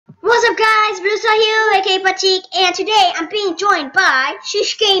What's up guys, Bluestar here, aka Patik, and today I'm being joined by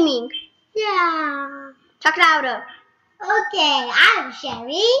Shirish Gaming. Yeah. Talk louder. Okay, I'm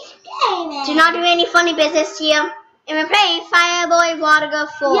Shirish Gaming. Do not do any funny business here. And we're playing Fireboy, Watergirl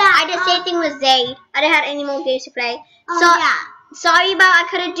 4. Yeah, I did the same thing with Zayd. I didn't have any more games to play. Sorry about I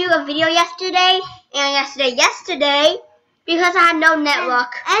couldn't do a video yesterday and yesterday because I had no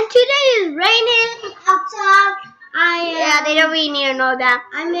network. And today is raining outside. Yeah, they don't really need to know that.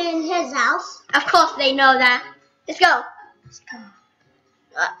 I'm in his house. Of course they know that. Let's go.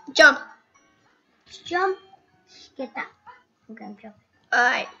 Jump. Jump. Get that. Okay, I'm jumping.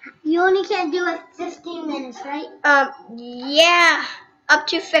 Alright. You only can do it 15 minutes, right? Yeah. Up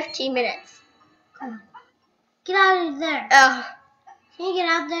to 15 minutes. Come on. Get out of there. Can you get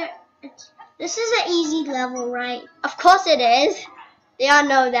out there? This is an easy level, right? Of course it is. They all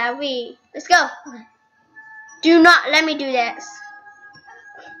know that. Let's go. Okay. Do not let me do this.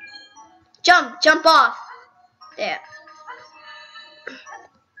 Jump off. There.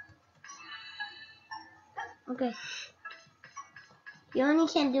 Okay. You only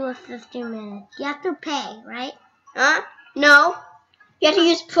can do it 15 minutes. You have to pay, right? Huh? No. You have to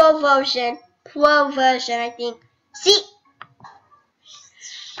use pro version. I think. See?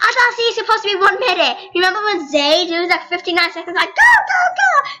 I thought C is supposed to be 1 minute. Remember when Zayd, it was like 59 seconds, like go.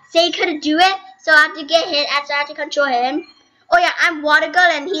 Zayd couldn't do it, so I had to get hit, so I had to control him. Oh yeah, I'm Watergirl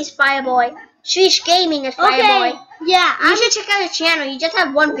and he's Fireboy. Shirish Gaming is Fireboy. Okay. Yeah. You should check out his channel. He just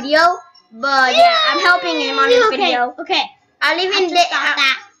have one video, but yeah, I'm helping him on his video. Okay. I'll leave in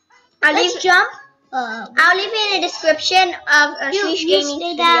Let's jump. I'll leave it in the description of Shirish Gaming's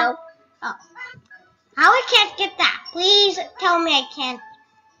video. Oh. How I can't get that? Please tell me I can't.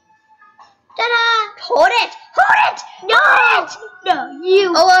 Ta-da! Hold it! No,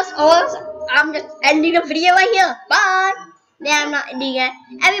 you. I'm just ending the video right here. Bye. Yeah, I'm not ending it.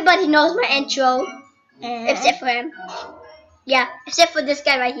 Everybody knows my intro, except for him. Yeah, except for this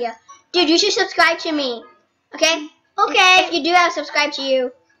guy right here. Dude, you should subscribe to me. Okay? Okay. If you do, I'll subscribe to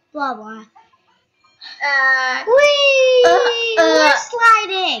you. Blah blah. Whee! We're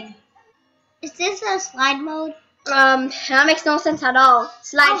sliding. Is this a slide mode? That makes no sense at all.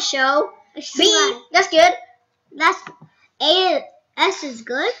 Slideshow. B, that's good. That's A. S is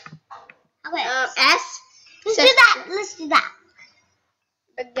good. Okay. S. Let's do that.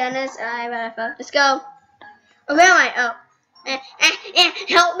 Goodness, let's go. Oh, where am I?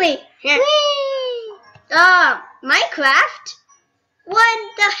 Help me. Whee! Minecraft? What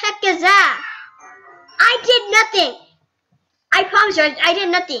the heck is that? I did nothing. I promise you, I did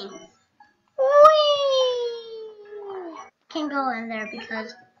nothing. Whee! Can't go in there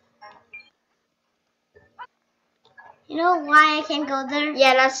because. You know why I can't go there?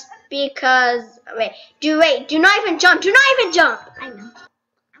 Yeah, that's because do not even jump. I know.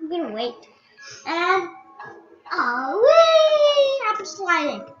 I'm gonna wait. And whee! I'm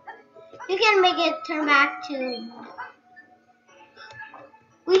sliding. You can make it turn back to.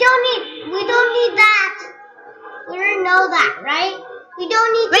 We don't need that. We already know that, right? We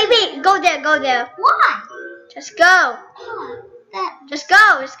don't need. Wait, go there. Why? Just go. Just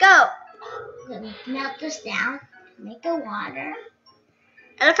go. I'm gonna melt this down. Make the water.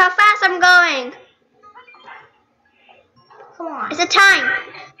 And look how fast I'm going. Come on. It's a time.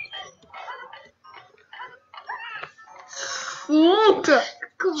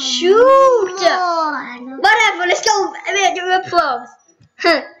 Shoot. Whatever. Let's go. We're pros.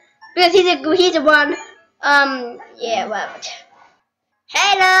 Because he's the one. Yeah. Well.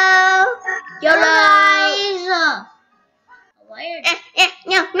 Hello. You're right.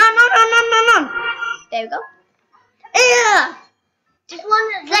 No. There we go. Yeah. Just one.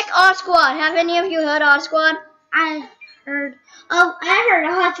 It's like Odd Squad. Have any of you heard Odd Squad? I heard Odd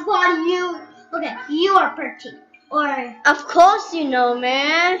Squad. Okay, you are Pratik. Or of course you know,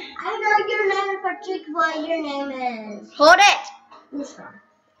 man. I know your name is Pratik, but your name is. Hold it. Bluestar.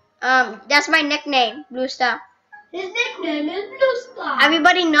 That's my nickname, Bluestar. His nickname is Bluestar.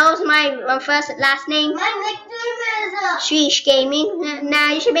 Everybody knows my first last name. My nickname is Shirish Gaming.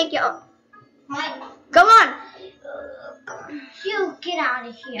 Now you should make your own. Come on. You get out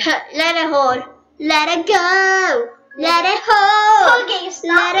of here. Let it hold. Let it go. Let it hold. Okay,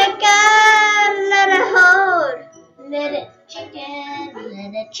 stop. Let it go. Let it hold. Let it chicken.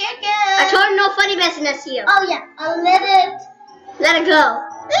 I told you no funny business here. Oh yeah. Let it. Let it go.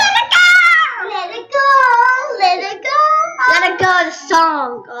 Let it go. Let it go. Let it go. Let it go. The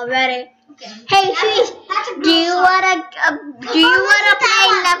song already. Okay. Hey, Shirish. Do you wanna play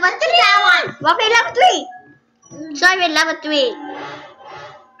level 3? Wanna play level 3? Sorry, level 3.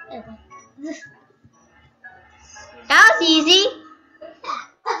 That was easy.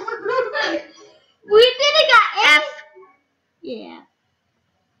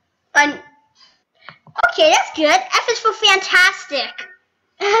 that's good. F is for fantastic.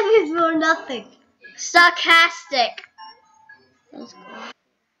 F is for nothing. Sarcastic. Let's go.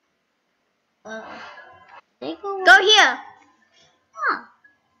 Go here. Huh.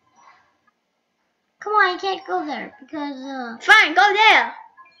 Come on, you can't go there because Fine, go there.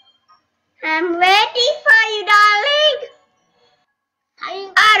 I'm ready for you, darling.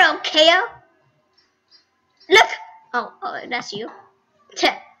 I don't care. Look. Oh, that's you.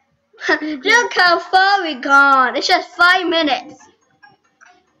 Look how far we gone. It's just 5 minutes.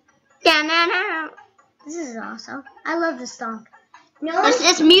 This is awesome. I love this song. No,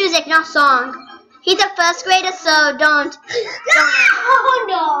 it's music, not song. He's a first grader, so don't.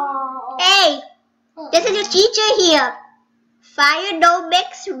 No. Hey, this is your teacher here. Fire don't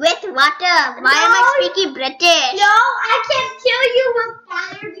mix with water. Why am I speaking British? No, I can't kill you with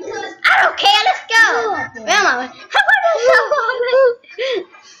fire because I don't care. Let's go. Where am I?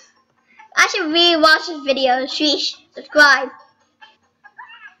 I should re-watch this video. Shirish, subscribe.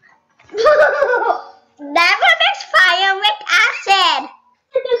 Never mix fire with acid.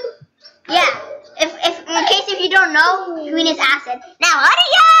 Yeah. In case if you don't know, green is acid. Now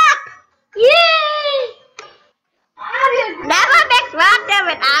hurry up! yay! Never mix water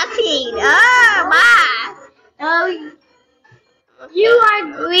with acid. Oh my! Oh, you are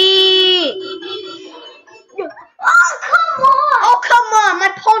green. Oh, come on! Oh come on! My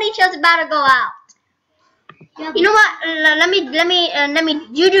ponytail's about to go out. You know what? Let me.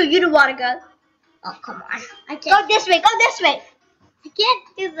 You do Watergirl. Oh, come on. I can't. Go this way. Go this way. I can't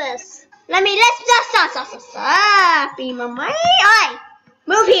do this. Let's be my mind. Alright.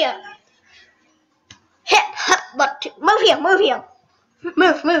 Move here. Hip, hop, butt. Move here. Move. No,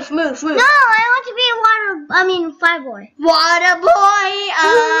 I want to be a Fireboy. Water boy.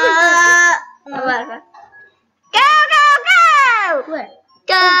 Whatever. Go. Where?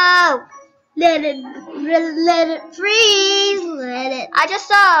 Go. Let it freeze. Let it. I just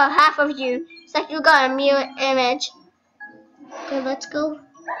saw half of you. It's like you got a mirror image. Okay, let's go.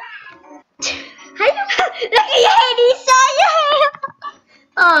 Look at your head. He saw your hair.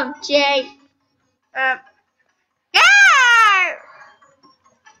 Oh, Jay. Go.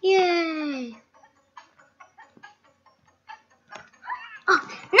 Yay. Oh,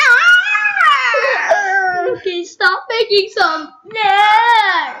 no. Okay, stop making some. No.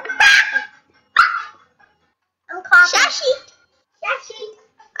 I'm coughing. Shashi.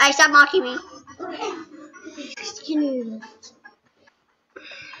 Alright, stop mocking me. Okay. Can you do this?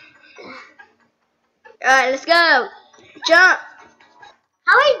 Alright, let's go. Jump.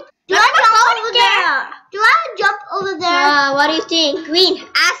 Do I jump over there? What do you think? Green,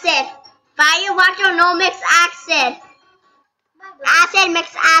 acid. Fire, water, no mix acid. Acid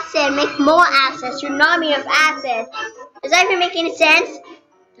mix acid. Make more acid. Tsunami of acid. Does that even make any sense?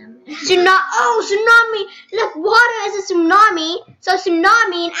 Tsunami. Look, water is a tsunami. So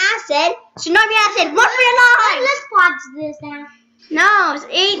tsunami and acid. Tsunami acid. One for your life. Let's watch this now. No, it's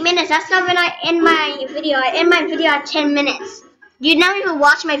 8 minutes. That's not when I end my video. I end my video at 10 minutes. You never even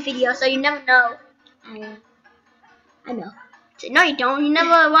watch my video, so you never know. I know. No, you don't. You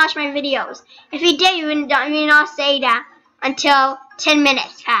never watch my videos. If you did, you would not say that until 10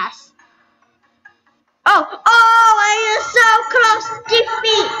 minutes pass. Oh, I am so close to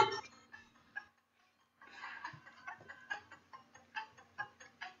defeat.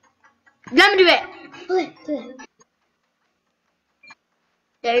 Let me do it. Okay, do it.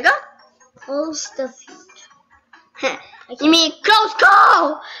 There you go. Close the feet. You mean close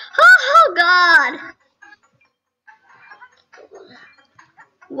call? Oh God!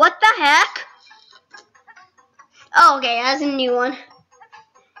 What the heck? Oh, okay, that's a new one.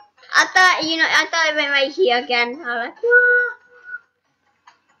 I thought it went right here again. I was like,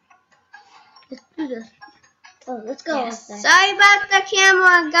 Let's do this. Oh, let's go. yes. Sorry about the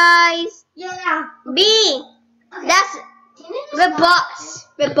camera, guys. Yeah. B. Okay. That's the boss.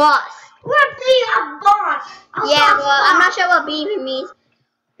 The boss. We're being a boss. Yeah, well, I'm not sure what B means.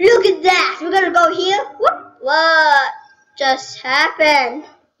 Look at that. We're gonna go here. Whoop. What just happened?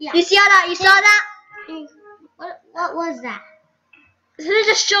 Yeah. You see that? You saw that? What was that? So they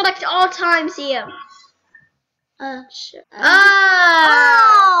just show like all times here. Oh.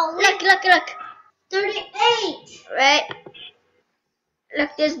 Look. 38. Right. Look,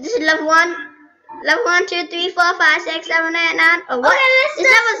 this is level 1. Level 1, 2, 3, 4, 5, 6, 7, 8, 9. Oh, what? Okay, Is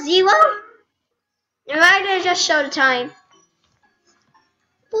level 0? Right there, just show the time.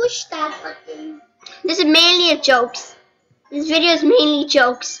 Push that button. This is mainly jokes. This video is mainly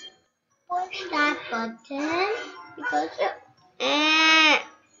jokes. Push that button. Because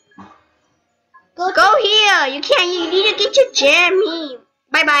Go here. You can't. You need to get your jammy.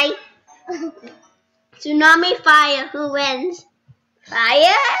 Bye bye. Tsunami, fire. Who wins?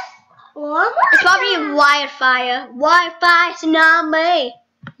 Fire? What? It's probably wildfire. Wildfire, tsunami.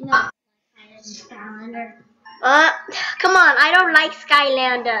 No. Skylander. Come on. I don't like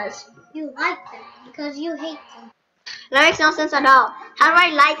Skylanders. You like them because you hate them. That makes no sense at all. How do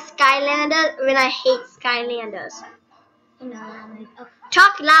I like Skylanders when I hate Skylanders? You know that makes. Okay.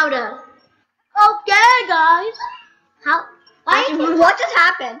 Talk louder. Okay, guys. How? What just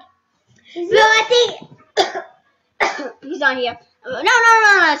happened? No, I think he's not here. No.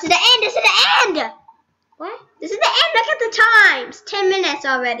 This is the end. This is the end. What? This is the end. Look at the time. It's 10 minutes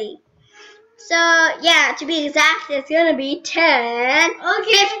already. So yeah, to be exact, it's gonna be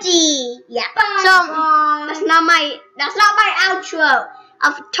 10:50. Yeah. Bye, So bye. that's not my outro.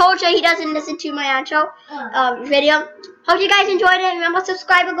 I've told you he doesn't listen to my outro video. Hope you guys enjoyed it. Remember,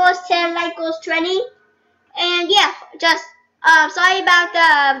 subscriber goals 10, like goals 20. And yeah, just sorry about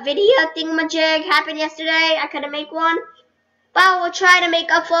the video thingamajig happened yesterday. I couldn't make one, but we'll try to make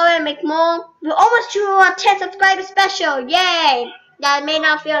up for it and make more. We're almost to our 10 subscriber special. Yay! That may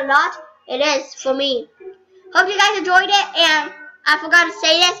not feel a lot. It is for me. Hope you guys enjoyed it. And I forgot to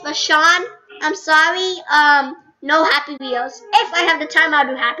say this, but Sean, I'm sorry. No happy wheels. If I have the time, I'll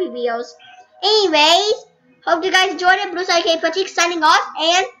do happy wheels. Anyways, hope you guys enjoyed it. Blue Sky K Pratik signing off,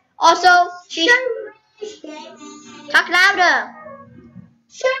 and also talk louder.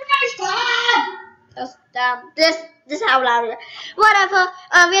 This is how loud. Whatever.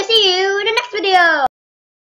 We'll see you in the next video.